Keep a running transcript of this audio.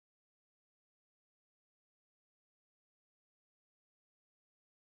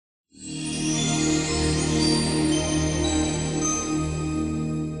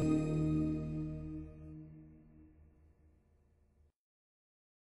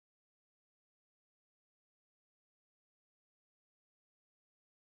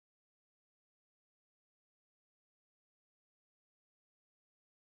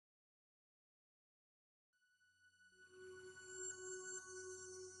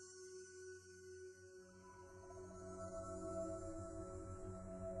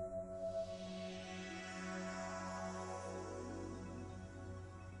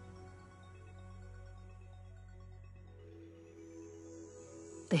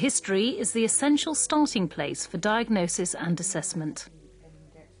The history is the essential starting place for diagnosis and assessment.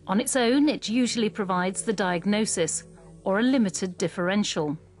 On its own, it usually provides the diagnosis or a limited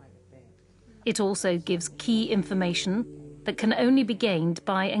differential. It also gives key information that can only be gained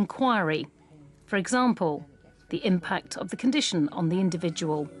by enquiry. For example, the impact of the condition on the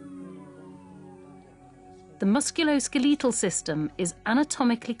individual. The musculoskeletal system is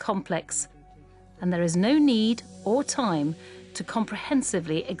anatomically complex, and there is no need or time to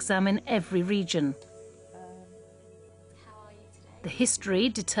comprehensively examine every region. The history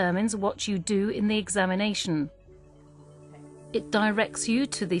determines what you do in the examination. It directs you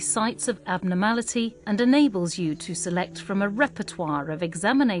to the sites of abnormality and enables you to select from a repertoire of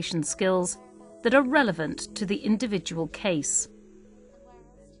examination skills that are relevant to the individual case.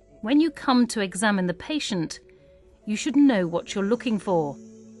 When you come to examine the patient, you should know what you're looking for,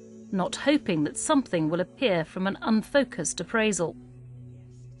 not hoping that something will appear from an unfocused appraisal.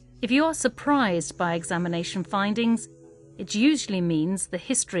 If you are surprised by examination findings, it usually means the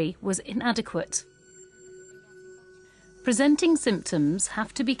history was inadequate. Presenting symptoms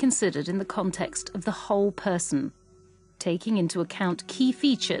have to be considered in the context of the whole person, taking into account key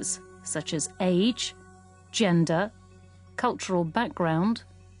features such as age, gender, cultural background,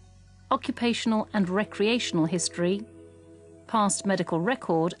 occupational and recreational history, past medical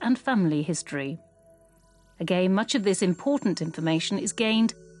record and family history. Again, much of this important information is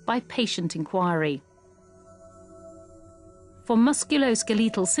gained by patient inquiry. For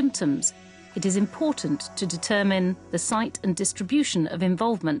musculoskeletal symptoms, it is important to determine the site and distribution of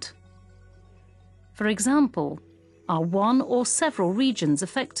involvement. For example, are one or several regions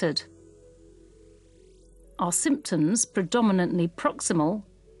affected? Are symptoms predominantly proximal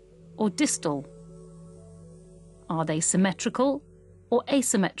or distal? Are they symmetrical or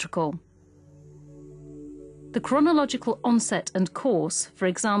asymmetrical? The chronological onset and course, for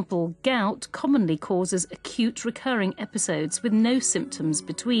example, gout commonly causes acute recurring episodes with no symptoms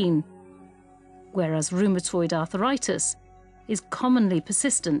between, whereas rheumatoid arthritis is commonly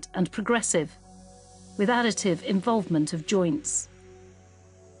persistent and progressive, with additive involvement of joints.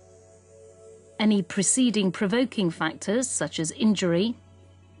 Any preceding provoking factors, such as injury,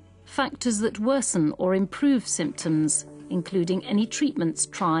 factors that worsen or improve symptoms, including any treatments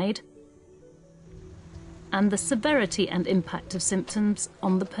tried, and the severity and impact of symptoms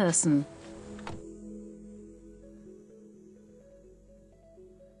on the person.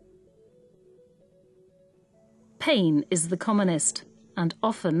 Pain is the commonest and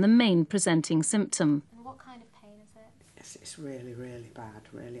often the main presenting symptom. And what kind of pain is it? It's really, really bad,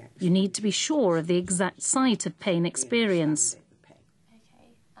 really. You need to be sure of the exact site of pain experience. Okay,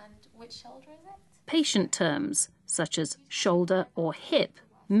 and which shoulder is it? Patient terms, such as shoulder or hip,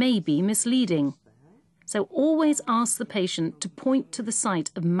 may be misleading. So always ask the patient to point to the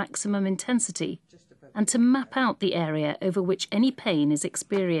site of maximum intensity and to map out the area over which any pain is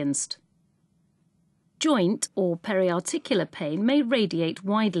experienced. Joint or periarticular pain may radiate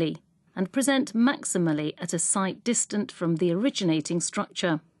widely and present maximally at a site distant from the originating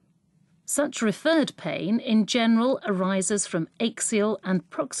structure. Such referred pain in general arises from axial and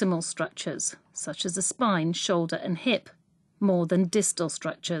proximal structures, such as the spine, shoulder and hip, more than distal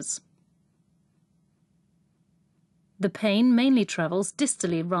structures. The pain mainly travels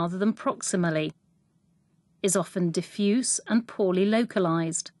distally rather than proximally, is often diffuse and poorly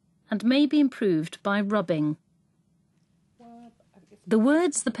localized, and may be improved by rubbing. The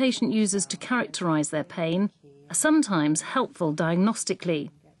words the patient uses to characterize their pain are sometimes helpful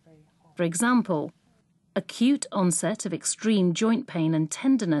diagnostically. For example, acute onset of extreme joint pain and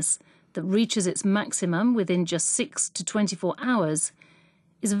tenderness that reaches its maximum within just 6 to 24 hours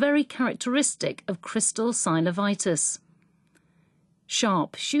is very characteristic of crystal synovitis.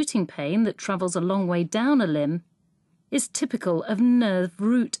 Sharp shooting pain that travels a long way down a limb is typical of nerve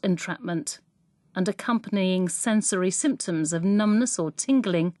root entrapment, and accompanying sensory symptoms of numbness or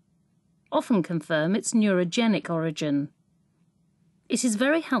tingling often confirm its neurogenic origin. It is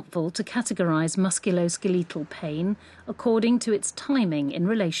very helpful to categorize musculoskeletal pain according to its timing in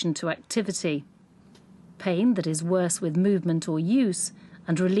relation to activity. Pain that is worse with movement or use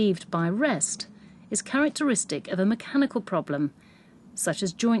and relieved by rest is characteristic of a mechanical problem, such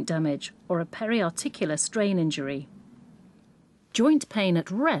as joint damage or a periarticular strain injury. Joint pain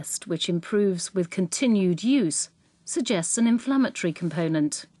at rest, which improves with continued use, suggests an inflammatory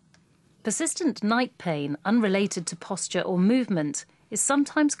component. Persistent night pain unrelated to posture or movement is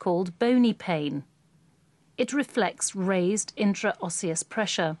sometimes called bony pain. It reflects raised intraosseous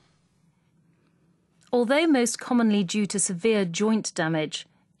pressure. Although most commonly due to severe joint damage,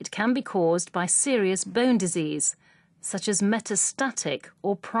 it can be caused by serious bone disease, such as metastatic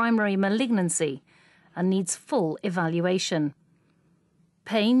or primary malignancy, and needs full evaluation.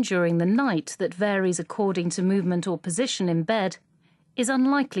 Pain during the night that varies according to movement or position in bed is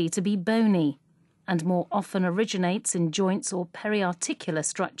unlikely to be bony and more often originates in joints or periarticular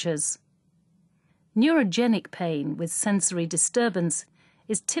structures. Neurogenic pain with sensory disturbance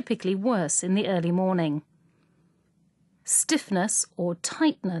is typically worse in the early morning. Stiffness or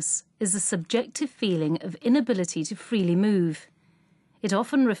tightness is a subjective feeling of inability to freely move. It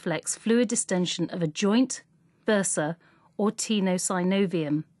often reflects fluid distension of a joint, bursa, or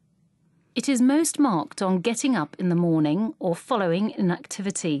tenosynovium. It is most marked on getting up in the morning or following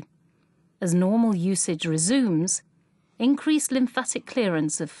inactivity. As normal usage resumes, increased lymphatic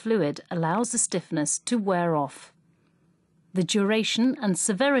clearance of fluid allows the stiffness to wear off. The duration and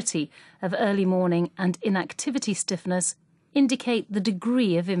severity of early morning and inactivity stiffness indicate the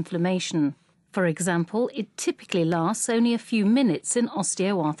degree of inflammation. For example, it typically lasts only a few minutes in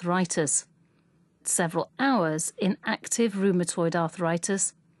osteoarthritis, several hours in active rheumatoid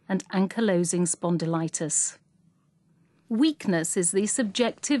arthritis and ankylosing spondylitis. Weakness is the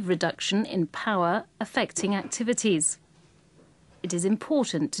subjective reduction in power affecting activities. It is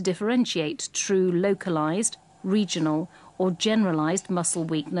important to differentiate true localized, regional, or generalized muscle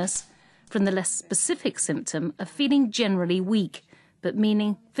weakness from the less specific symptom of feeling generally weak, but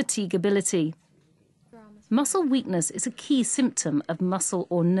meaning fatigability. Muscle weakness is a key symptom of muscle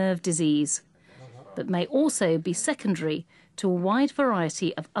or nerve disease, but may also be secondary to a wide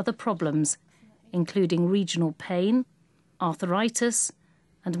variety of other problems, including regional pain, arthritis,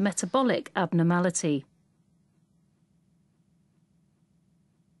 and metabolic abnormality.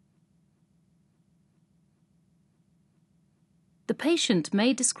 The patient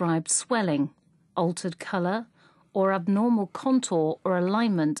may describe swelling, altered colour, or abnormal contour or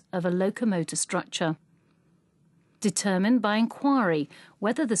alignment of a locomotor structure. Determine by enquiry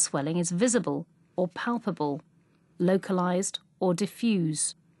whether the swelling is visible or palpable, localized or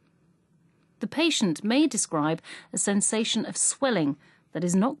diffuse. The patient may describe a sensation of swelling that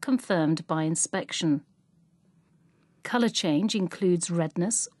is not confirmed by inspection. Colour change includes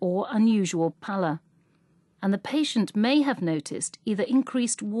redness or unusual pallor, and the patient may have noticed either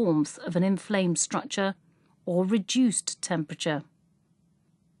increased warmth of an inflamed structure or reduced temperature.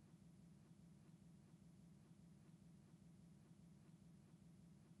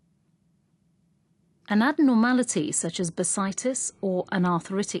 An abnormality such as bursitis or an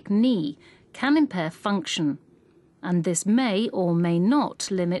arthritic knee can impair function, and this may or may not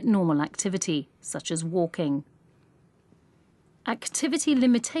limit normal activity, such as walking. Activity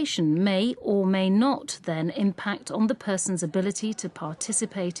limitation may or may not then impact on the person's ability to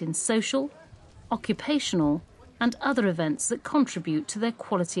participate in social, occupational, and other events that contribute to their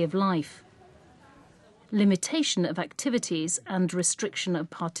quality of life. Limitation of activities and restriction of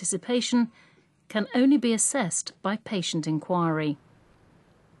participation can only be assessed by patient inquiry.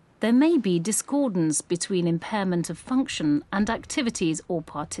 There may be discordance between impairment of function and activities or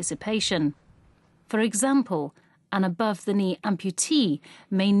participation. For example, an above-the-knee amputee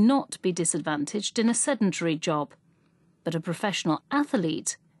may not be disadvantaged in a sedentary job, but a professional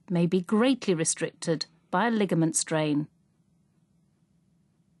athlete may be greatly restricted by a ligament strain.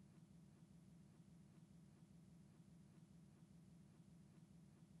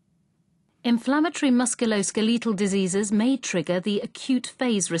 Inflammatory musculoskeletal diseases may trigger the acute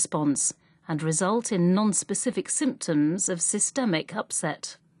phase response and result in non-specific symptoms of systemic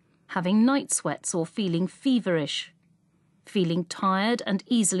upset, having night sweats or feeling feverish, feeling tired and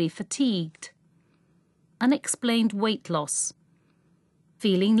easily fatigued, unexplained weight loss,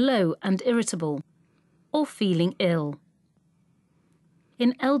 feeling low and irritable, or feeling ill.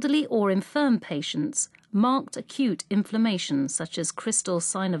 In elderly or infirm patients, marked acute inflammation such as crystal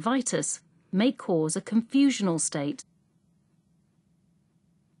synovitis may cause a confusional state.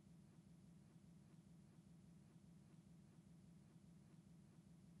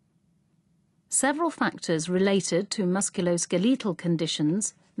 Several factors related to musculoskeletal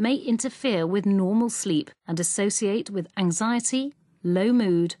conditions may interfere with normal sleep and associate with anxiety, low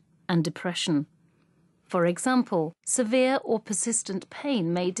mood, and depression. For example, severe or persistent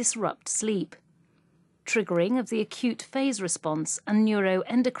pain may disrupt sleep. Triggering of the acute phase response and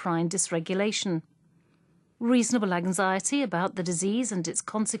neuroendocrine dysregulation, reasonable anxiety about the disease and its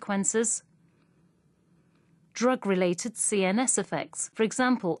consequences, drug-related CNS effects, for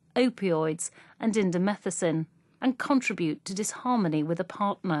example, opioids and indomethacin, and contribute to disharmony with a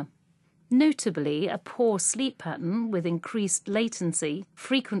partner. Notably, a poor sleep pattern with increased latency,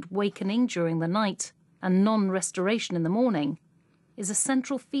 frequent wakening during the night, and non-restoration in the morning is a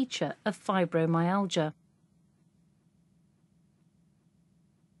central feature of fibromyalgia.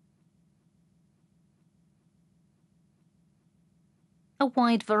 A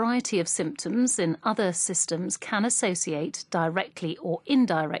wide variety of symptoms in other systems can associate directly or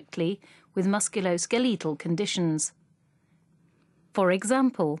indirectly with musculoskeletal conditions. For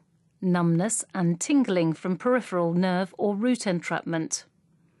example, numbness and tingling from peripheral nerve or root entrapment,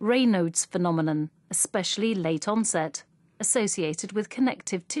 Raynaud's phenomenon, especially late onset, associated with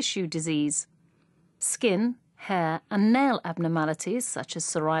connective tissue disease, skin, hair and nail abnormalities such as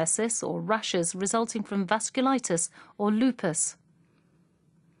psoriasis or rashes resulting from vasculitis or lupus,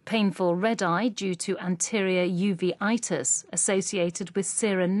 painful red eye due to anterior uveitis associated with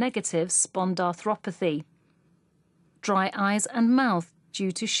seronegative spondarthropathy, dry eyes and mouth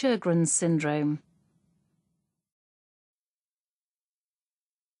due to Sjögren's syndrome.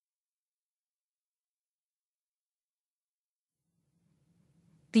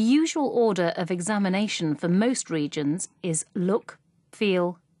 The usual order of examination for most regions is look,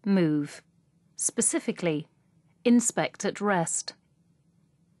 feel, move. Specifically, inspect at rest,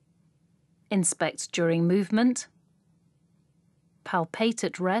 inspect during movement, palpate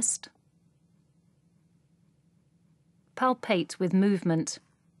at rest, palpate with movement.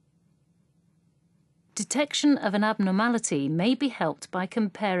 Detection of an abnormality may be helped by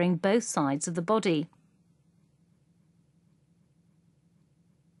comparing both sides of the body.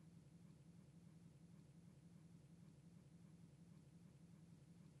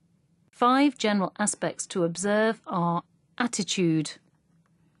 Five general aspects to observe are attitude,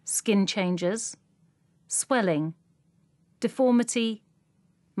 skin changes, swelling, deformity,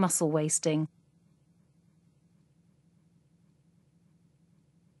 muscle wasting.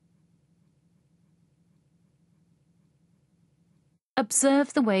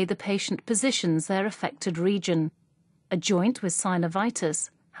 Observe the way the patient positions their affected region. A joint with synovitis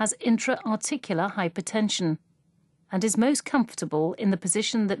has intra-articular hypertension and is most comfortable in the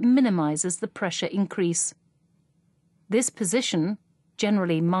position that minimizes the pressure increase. This position,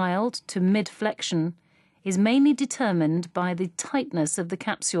 generally mild to mid-flexion, is mainly determined by the tightness of the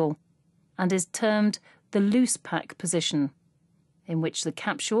capsule and is termed the loose pack position, in which the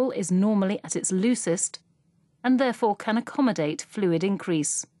capsule is normally at its loosest and therefore can accommodate fluid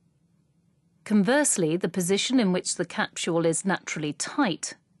increase. Conversely, the position in which the capsule is naturally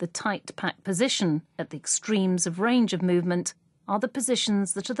tight, the tight pack position at the extremes of range of movement, are the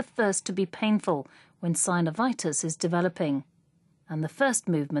positions that are the first to be painful when synovitis is developing, and the first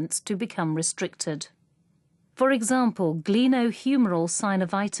movements to become restricted. For example, glenohumeral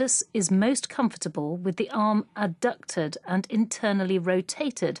synovitis is most comfortable with the arm adducted and internally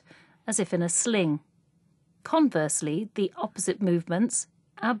rotated as if in a sling. Conversely, the opposite movements,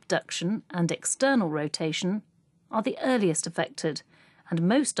 abduction and external rotation, are the earliest affected and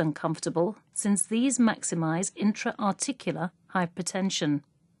most uncomfortable since these maximize intra-articular hypertension.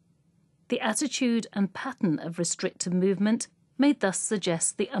 The attitude and pattern of restrictive movement may thus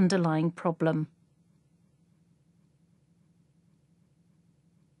suggest the underlying problem.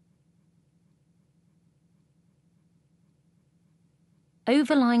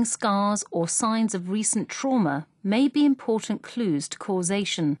 Overlying scars or signs of recent trauma may be important clues to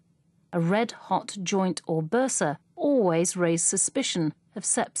causation. A red-hot joint or bursa always raise suspicion of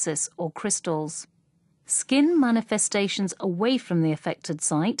sepsis or crystals. Skin manifestations away from the affected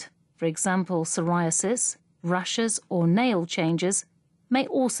site, for example psoriasis, rashes or nail changes, may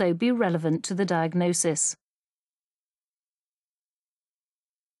also be relevant to the diagnosis.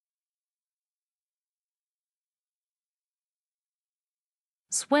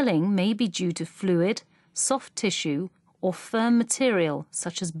 Swelling may be due to fluid, soft tissue, or firm material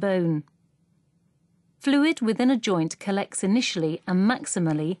such as bone. Fluid within a joint collects initially and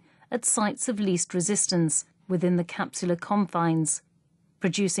maximally at sites of least resistance within the capsular confines,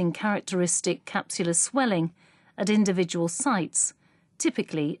 producing characteristic capsular swelling at individual sites,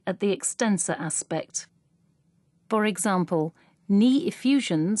 typically at the extensor aspect. For example, knee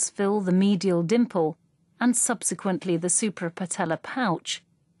effusions fill the medial dimple and subsequently the suprapatellar pouch,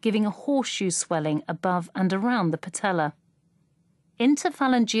 giving a horseshoe swelling above and around the patella.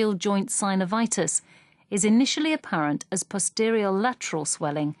 Interphalangeal joint synovitis is initially apparent as posterior lateral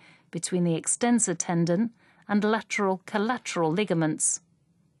swelling between the extensor tendon and lateral collateral ligaments.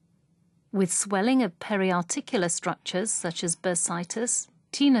 With swelling of periarticular structures such as bursitis,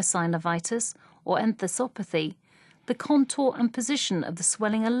 tenosynovitis, or enthesopathy, the contour and position of the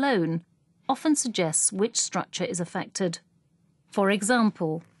swelling alone often suggests which structure is affected. For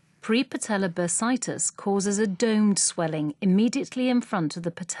example, prepatellar bursitis causes a domed swelling immediately in front of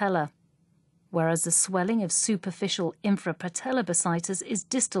the patella, whereas the swelling of superficial infrapatellar bursitis is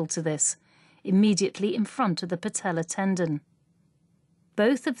distal to this, immediately in front of the patellar tendon.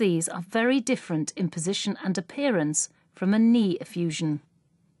 Both of these are very different in position and appearance from a knee effusion.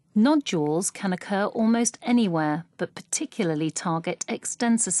 Nodules can occur almost anywhere, but particularly target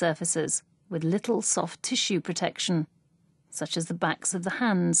extensor surfaces with little soft tissue protection, such as the backs of the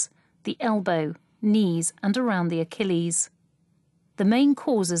hands, the elbow, knees, and around the Achilles. The main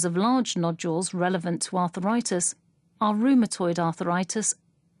causes of large nodules relevant to arthritis are rheumatoid arthritis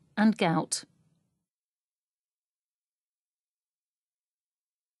and gout.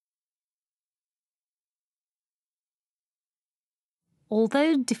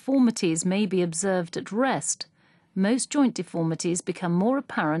 Although deformities may be observed at rest, most joint deformities become more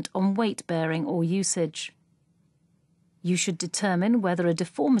apparent on weight-bearing or usage. You should determine whether a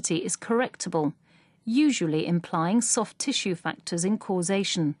deformity is correctable, usually implying soft tissue factors in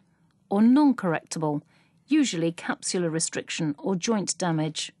causation, or non-correctable, usually capsular restriction or joint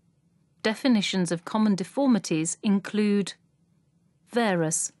damage. Definitions of common deformities include: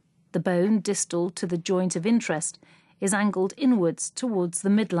 varus, the bone distal to the joint of interest, is angled inwards towards the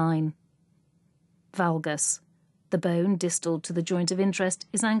midline. Valgus, the bone distal to the joint of interest,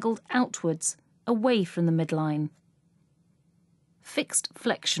 is angled outwards, away from the midline. Fixed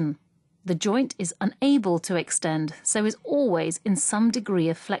flexion, the joint is unable to extend, so is always in some degree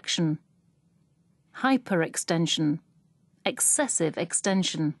of flexion. Hyperextension, excessive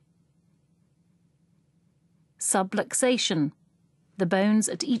extension. Subluxation, the bones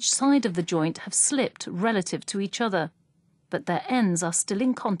at each side of the joint have slipped relative to each other, but their ends are still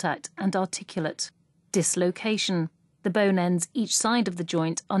in contact and articulate. Dislocation, the bone ends each side of the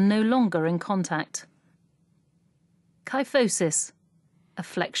joint are no longer in contact. Kyphosis, a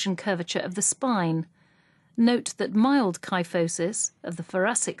flexion curvature of the spine. Note that mild kyphosis of the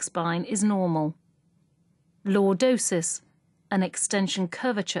thoracic spine is normal. Lordosis, an extension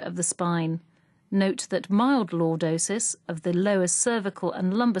curvature of the spine. Note that mild lordosis of the lower cervical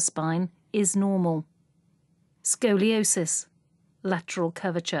and lumbar spine is normal. Scoliosis, lateral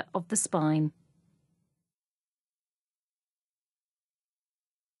curvature of the spine.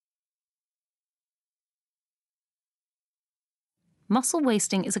 Muscle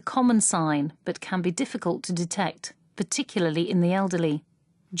wasting is a common sign, but can be difficult to detect, particularly in the elderly.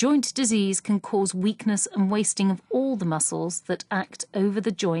 Joint disease can cause weakness and wasting of all the muscles that act over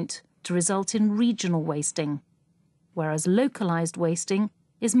the joint to result in regional wasting, whereas localized wasting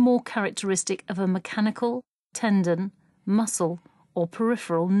is more characteristic of a mechanical, tendon, muscle, or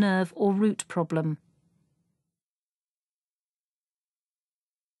peripheral nerve or root problem.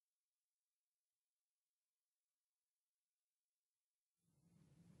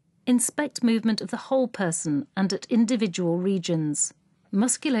 Inspect movement of the whole person and at individual regions.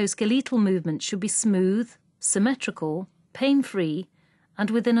 Musculoskeletal movement should be smooth, symmetrical, pain-free, and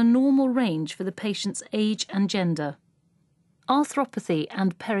within a normal range for the patient's age and gender. Arthropathy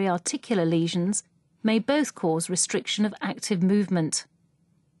and periarticular lesions may both cause restriction of active movement.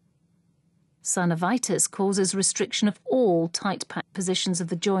 Synovitis causes restriction of all tight-packed positions of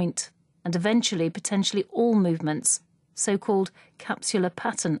the joint, and eventually potentially all movements, so-called capsular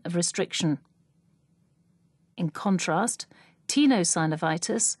pattern of restriction. In contrast,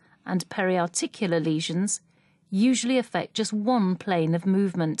 tenosynovitis and periarticular lesions usually affect just one plane of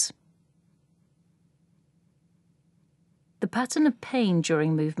movement. The pattern of pain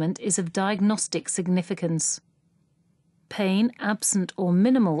during movement is of diagnostic significance. Pain absent or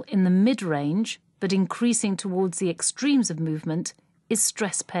minimal in the mid-range, but increasing towards the extremes of movement, is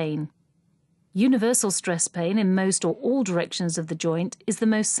stress pain. Universal stress pain in most or all directions of the joint is the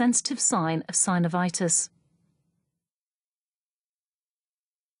most sensitive sign of synovitis.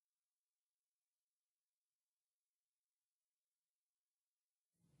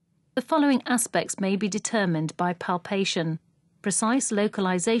 The following aspects may be determined by palpation. Precise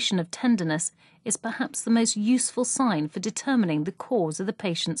localization of tenderness is perhaps the most useful sign for determining the cause of the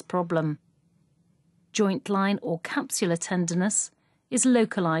patient's problem. Joint line or capsular tenderness is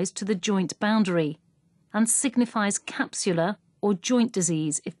localized to the joint boundary and signifies capsular or joint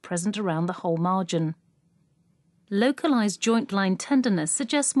disease if present around the whole margin. Localized joint line tenderness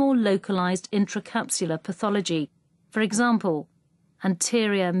suggests more localized intracapsular pathology. For example,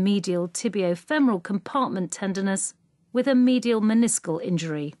 anterior medial tibiofemoral compartment tenderness with a medial meniscal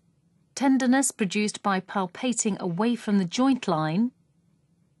injury. Tenderness produced by palpating away from the joint line,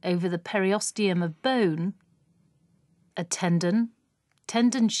 over the periosteum of bone, a tendon,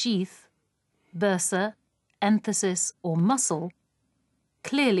 tendon sheath, bursa, enthesis or muscle,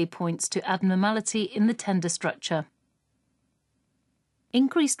 clearly points to abnormality in the tender structure.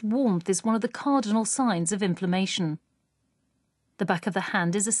 Increased warmth is one of the cardinal signs of inflammation. The back of the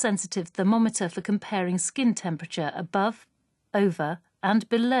hand is a sensitive thermometer for comparing skin temperature above, over, and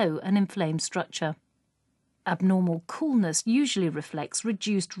below an inflamed structure. Abnormal coolness usually reflects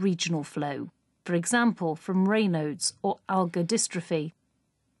reduced regional flow, for example from Raynaud's or alga dystrophy.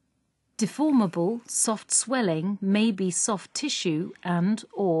 Deformable, soft swelling may be soft tissue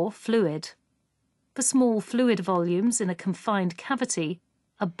and/or fluid. For small fluid volumes in a confined cavity,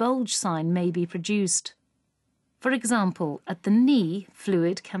 a bulge sign may be produced. For example, at the knee,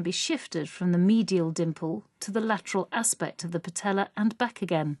 fluid can be shifted from the medial dimple to the lateral aspect of the patella and back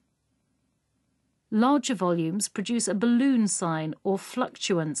again. Larger volumes produce a balloon sign or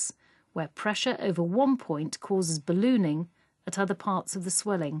fluctuance, where pressure over one point causes ballooning at other parts of the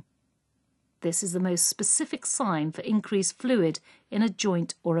swelling. This is the most specific sign for increased fluid in a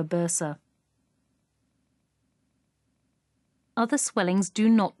joint or a bursa. Other swellings do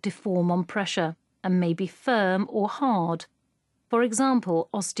not deform on pressure and may be firm or hard, for example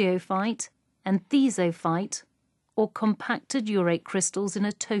osteophyte, enthesophyte, or compacted urate crystals in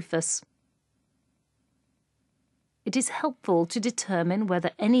a tophus. It is helpful to determine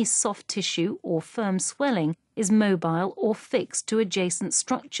whether any soft tissue or firm swelling is mobile or fixed to adjacent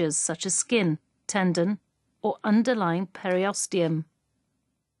structures such as skin, tendon, or underlying periosteum.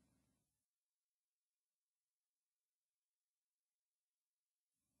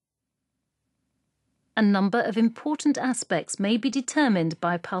 A number of important aspects may be determined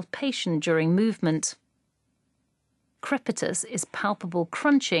by palpation during movement. Crepitus is palpable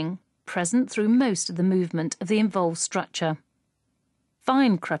crunching present through most of the movement of the involved structure.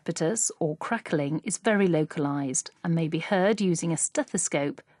 Fine crepitus or crackling is very localized and may be heard using a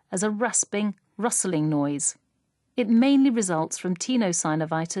stethoscope as a rasping, rustling noise. It mainly results from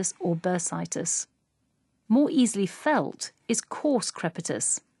tenosynovitis or bursitis. More easily felt is coarse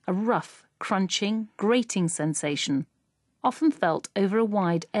crepitus, a rough, crunching, grating sensation, often felt over a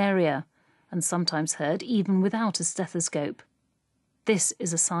wide area and sometimes heard even without a stethoscope. This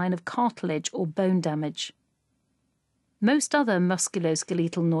is a sign of cartilage or bone damage. Most other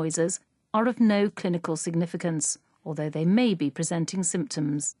musculoskeletal noises are of no clinical significance, although they may be presenting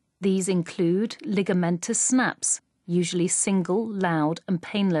symptoms. These include ligamentous snaps, usually single, loud and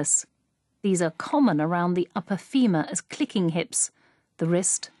painless. These are common around the upper femur as clicking hips, the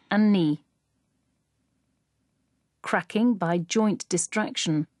wrist and knee. Cracking by joint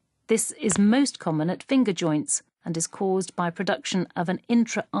distraction. This is most common at finger joints and is caused by production of an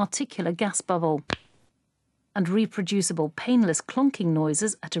intra-articular gas bubble. And reproducible painless clonking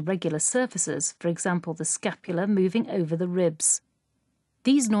noises at irregular surfaces, for example the scapula moving over the ribs.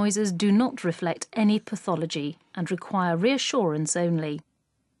 These noises do not reflect any pathology and require reassurance only.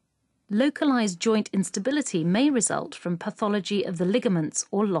 Localized joint instability may result from pathology of the ligaments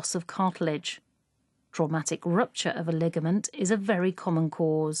or loss of cartilage. Traumatic rupture of a ligament is a very common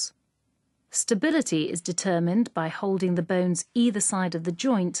cause. Stability is determined by holding the bones either side of the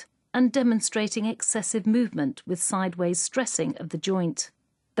joint and demonstrating excessive movement with sideways stressing of the joint.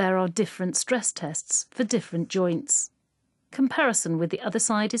 There are different stress tests for different joints. Comparison with the other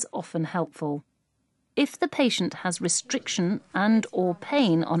side is often helpful. If the patient has restriction and/or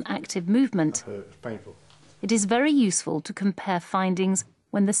pain on active movement, it is very useful to compare findings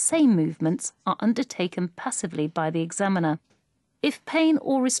when the same movements are undertaken passively by the examiner. If pain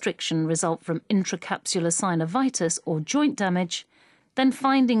or restriction result from intracapsular synovitis or joint damage, then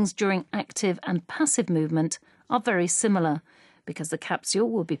findings during active and passive movement are very similar because the capsule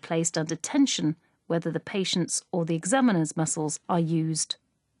will be placed under tension whether the patient's or the examiner's muscles are used.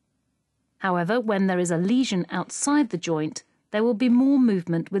 However, when there is a lesion outside the joint, there will be more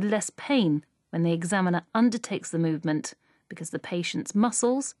movement with less pain when the examiner undertakes the movement because the patient's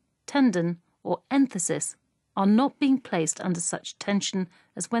muscles, tendon or enthesis are not being placed under such tension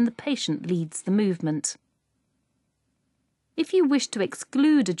as when the patient leads the movement. If you wish to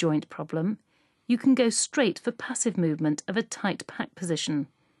exclude a joint problem, you can go straight for passive movement of a tight pack position,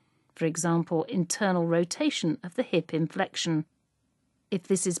 for example internal rotation of the hip inflection. If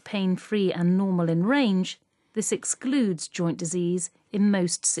this is pain-free and normal in range, this excludes joint disease in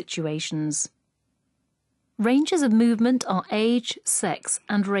most situations. Ranges of movement are age, sex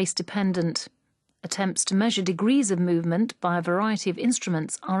and race dependent. Attempts to measure degrees of movement by a variety of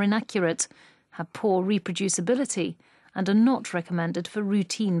instruments are inaccurate, have poor reproducibility and are not recommended for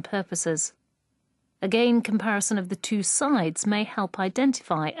routine purposes. Again, comparison of the two sides may help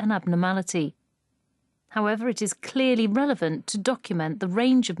identify an abnormality. However, it is clearly relevant to document the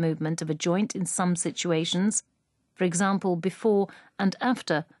range of movement of a joint in some situations, for example before and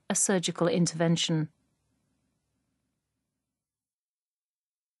after a surgical intervention.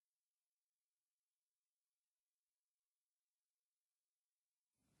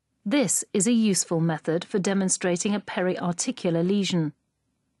 This is a useful method for demonstrating a periarticular lesion.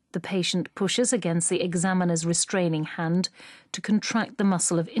 The patient pushes against the examiner's restraining hand to contract the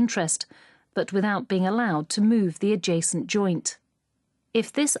muscle of interest, but without being allowed to move the adjacent joint.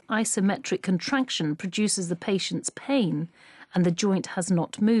 If this isometric contraction produces the patient's pain and the joint has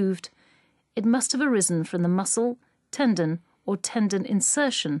not moved, it must have arisen from the muscle, tendon, or tendon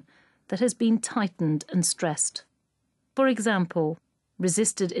insertion that has been tightened and stressed. For example,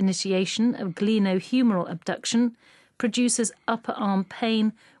 resisted initiation of glenohumeral abduction produces upper arm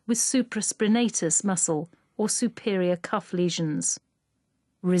pain with supraspinatus muscle or superior cuff lesions.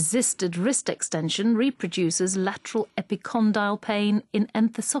 Resisted wrist extension reproduces lateral epicondyle pain in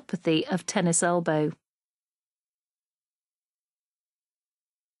enthesopathy of tennis elbow.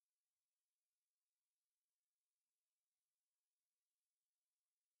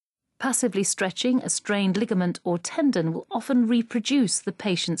 Passively stretching a strained ligament or tendon will often reproduce the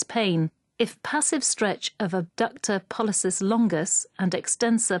patient's pain. If passive stretch of abductor pollicis longus and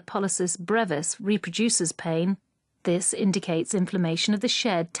extensor pollicis brevis reproduces pain, this indicates inflammation of the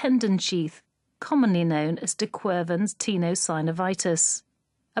shared tendon sheath, commonly known as de Quervain's tenosynovitis.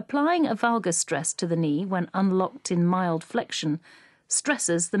 Applying a valgus stress to the knee when unlocked in mild flexion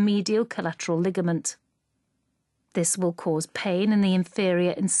stresses the medial collateral ligament. This will cause pain in the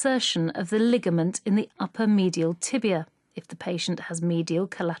inferior insertion of the ligament in the upper medial tibia if the patient has medial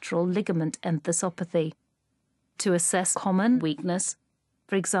collateral ligament enthesopathy. To assess common weakness,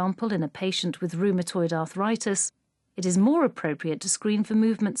 for example in a patient with rheumatoid arthritis, it is more appropriate to screen for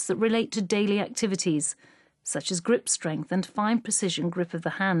movements that relate to daily activities, such as grip strength and fine precision grip of the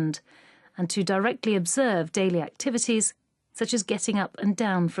hand, and to directly observe daily activities, such as getting up and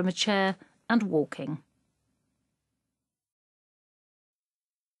down from a chair and walking.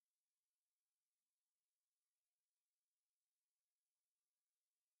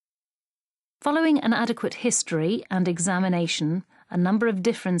 Following an adequate history and examination, a number of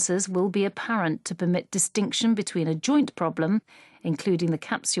differences will be apparent to permit distinction between a joint problem, including the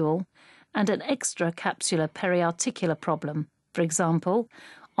capsule, and an extracapsular periarticular problem. For example,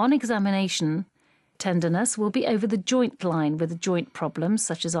 on examination, tenderness will be over the joint line with a joint problem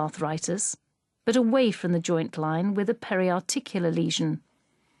such as arthritis, but away from the joint line with a periarticular lesion.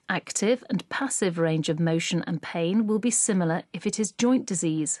 Active and passive range of motion and pain will be similar if it is joint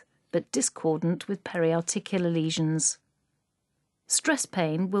disease, but discordant with periarticular lesions. Stress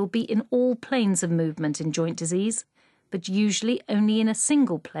pain will be in all planes of movement in joint disease, but usually only in a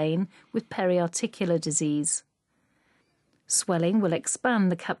single plane with periarticular disease. Swelling will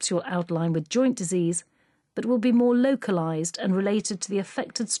expand the capsule outline with joint disease, but will be more localized and related to the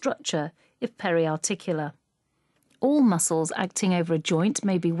affected structure if periarticular. All muscles acting over a joint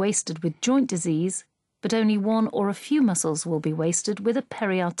may be wasted with joint disease, but only one or a few muscles will be wasted with a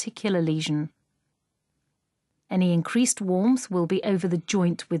periarticular lesion. Any increased warmth will be over the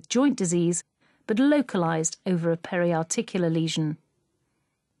joint with joint disease, but localized over a periarticular lesion.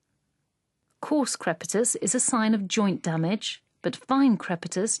 Coarse crepitus is a sign of joint damage, but fine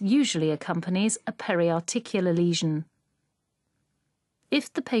crepitus usually accompanies a periarticular lesion.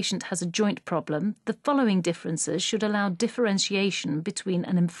 If the patient has a joint problem, the following differences should allow differentiation between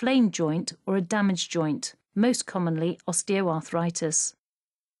an inflamed joint or a damaged joint, most commonly osteoarthritis.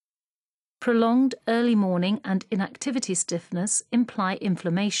 Prolonged early morning and inactivity stiffness imply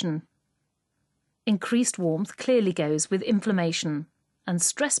inflammation. Increased warmth clearly goes with inflammation, and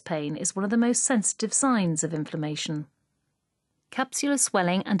stress pain is one of the most sensitive signs of inflammation. Capsular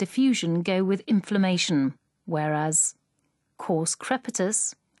swelling and effusion go with inflammation, whereas coarse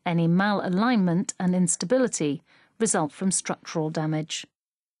crepitus, any malalignment and instability result from structural damage.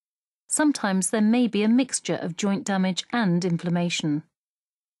 Sometimes there may be a mixture of joint damage and inflammation.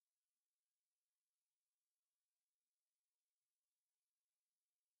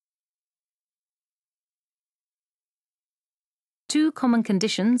 Two common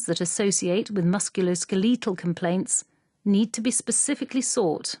conditions that associate with musculoskeletal complaints need to be specifically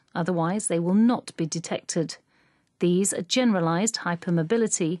sought, otherwise they will not be detected. These are generalized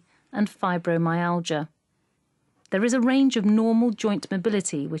hypermobility and fibromyalgia. There is a range of normal joint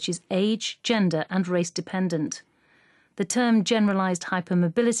mobility which is age, gender and race dependent. The term generalized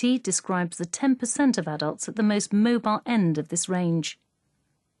hypermobility describes the 10% of adults at the most mobile end of this range.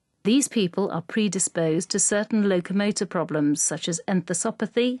 These people are predisposed to certain locomotor problems such as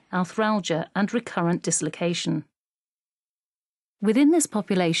enthesopathy, arthralgia and recurrent dislocation. Within this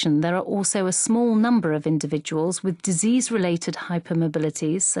population, there are also a small number of individuals with disease-related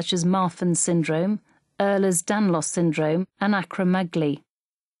hypermobilities such as Marfan syndrome, Ehlers-Danlos syndrome, and acromegaly.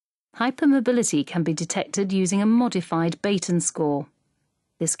 Hypermobility can be detected using a modified Baton score.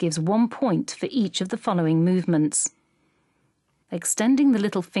 This gives 1 point for each of the following movements. extending the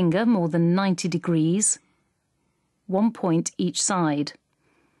little finger more than 90 degrees, 1 point each side,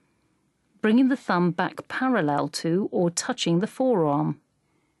 bringing the thumb back parallel to or touching the forearm,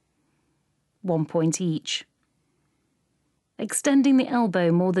 1 point each, extending the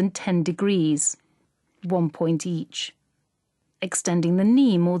elbow more than 10 degrees, 1 point each, extending the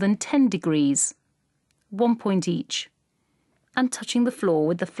knee more than 10 degrees, 1 point each, and touching the floor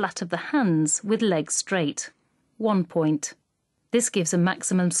with the flat of the hands with legs straight, 1 point. This gives a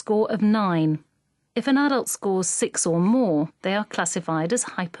maximum score of 9. If an adult scores 6 or more, they are classified as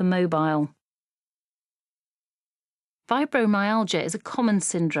hypermobile. Fibromyalgia is a common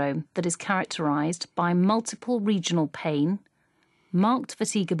syndrome that is characterized by multiple regional pain, marked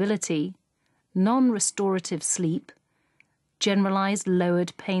fatigability, non-restorative sleep, generalized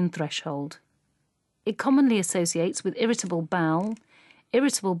lowered pain threshold. It commonly associates with irritable bowel,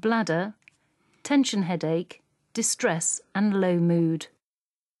 irritable bladder, tension headache, distress and low mood.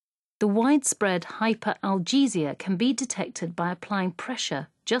 The widespread hyperalgesia can be detected by applying pressure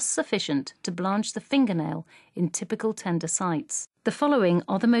just sufficient to blanch the fingernail in typical tender sites. The following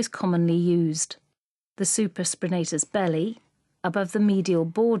are the most commonly used: the supraspinatus belly, above the medial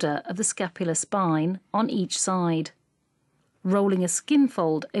border of the scapular spine on each side, rolling a skin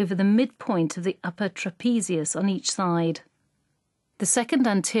fold over the midpoint of the upper trapezius on each side, the second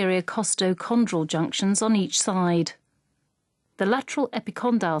anterior costochondral junctions on each side, the lateral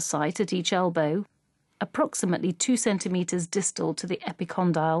epicondyle site at each elbow, approximately 2 centimeters distal to the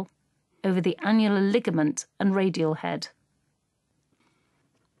epicondyle, over the annular ligament and radial head,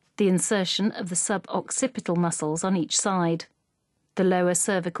 the insertion of the suboccipital muscles on each side, the lower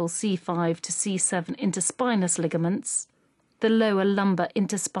cervical C5 to C7 interspinous ligaments, the lower lumbar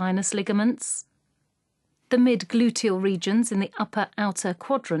interspinous ligaments, the mid-gluteal regions in the upper outer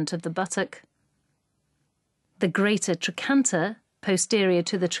quadrant of the buttock, the greater trochanter posterior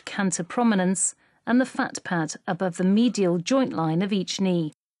to the trochanter prominence, and the fat pad above the medial joint line of each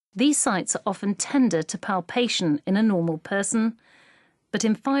knee. These sites are often tender to palpation in a normal person, but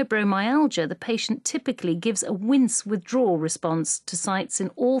in fibromyalgia the patient typically gives a wince withdrawal response to sites in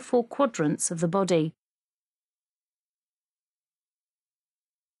all 4 quadrants of the body.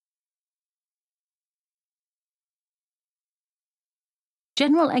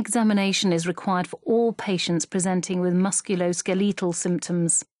 General examination is required for all patients presenting with musculoskeletal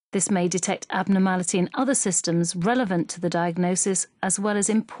symptoms. This may detect abnormality in other systems relevant to the diagnosis, as well as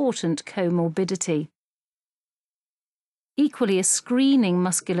important comorbidity. Equally, a screening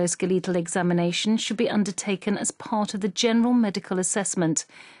musculoskeletal examination should be undertaken as part of the general medical assessment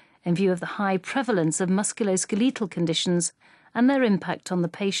in view of the high prevalence of musculoskeletal conditions and their impact on the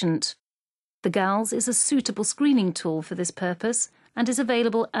patient. The GALS is a suitable screening tool for this purpose and is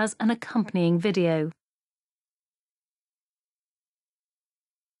available as an accompanying video.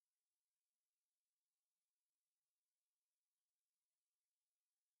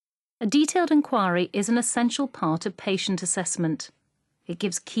 A detailed inquiry is an essential part of patient assessment. It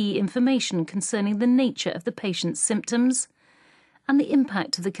gives key information concerning the nature of the patient's symptoms and the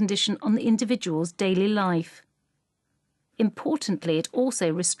impact of the condition on the individual's daily life. Importantly, it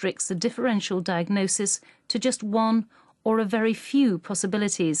also restricts the differential diagnosis to just one or a very few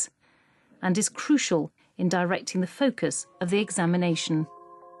possibilities, and is crucial in directing the focus of the examination.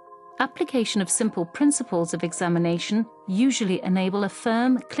 Application of simple principles of examination usually enable a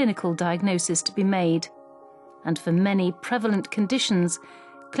firm clinical diagnosis to be made, and for many prevalent conditions,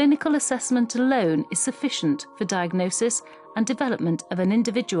 clinical assessment alone is sufficient for diagnosis and development of an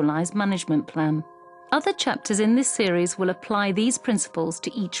individualized management plan. Other chapters in this series will apply these principles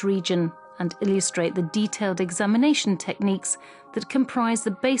to each region and illustrate the detailed examination techniques that comprise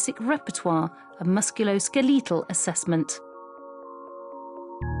the basic repertoire of musculoskeletal assessment.